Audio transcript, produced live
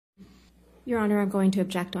Your Honor, I'm going to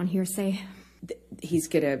object on hearsay. He's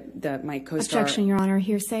my co-star. Objection, Your Honor,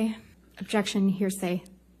 hearsay. Objection, hearsay.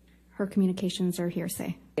 Her communications are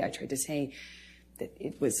hearsay. I tried to say that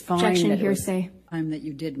it was fine. Objection, hearsay. Time that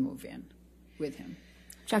you did move in with him.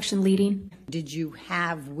 Objection, leading. Did you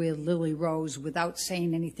have with Lily Rose without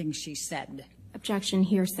saying anything she said? Objection,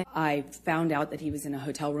 hearsay. I found out that he was in a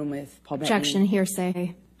hotel room with Paul Bettany. Objection,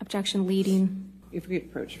 hearsay. Objection, leading. If we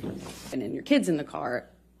approach and then your kid's in the car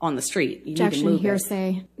on the street, you Objection, need to move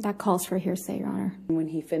hearsay. That calls for hearsay, Your Honor. When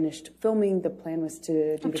he finished filming, the plan was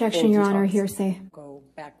to do Objection, Your Honor, hearsay. Go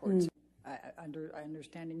backwards. I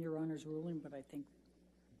understand in Your Honor's ruling, but I think